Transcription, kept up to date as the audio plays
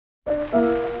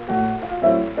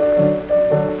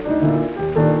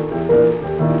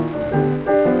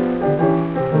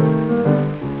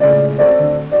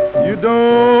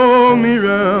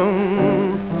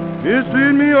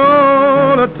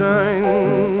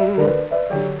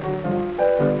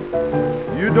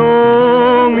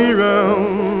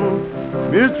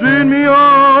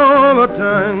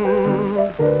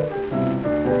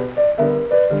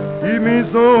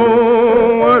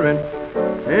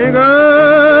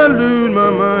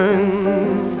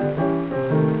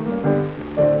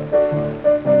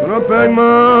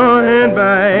my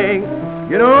handbag,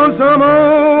 get on some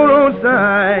old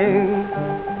roadside.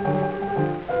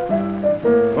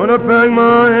 Gonna pack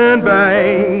my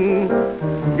handbag,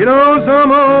 get on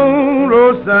some old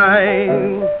roadside,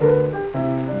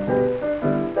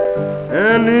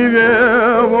 and leave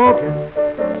you walking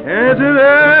into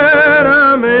that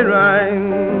I may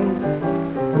ride.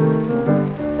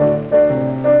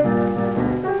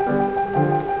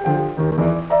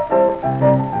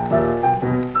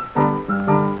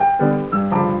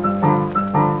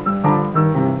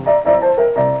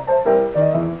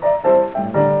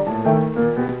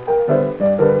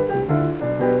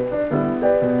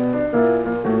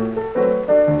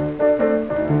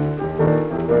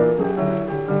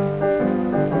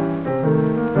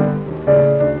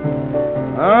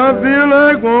 I feel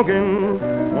like walking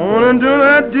on into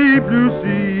that deep blue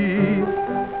sea.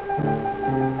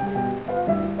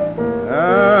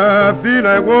 I feel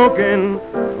like walking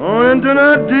on into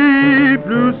that deep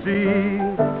blue sea.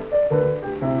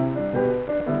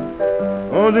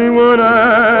 Oh, the one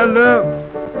I love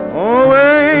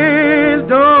always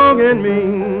dogging me.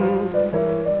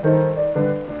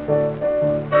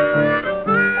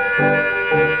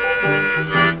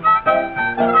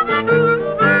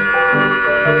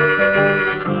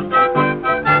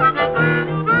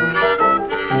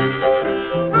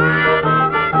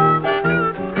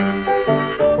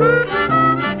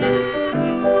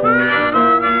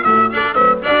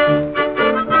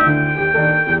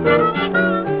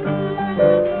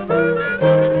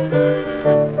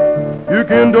 You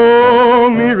can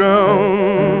dog me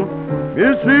round,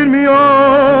 mistreat me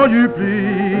all you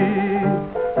please.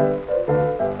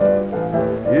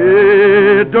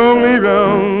 Yeah, dog me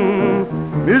round,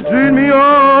 mistreat me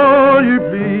all you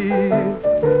please.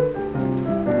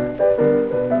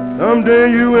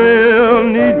 Someday you will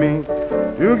need me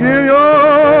to give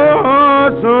your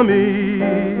heart some ease.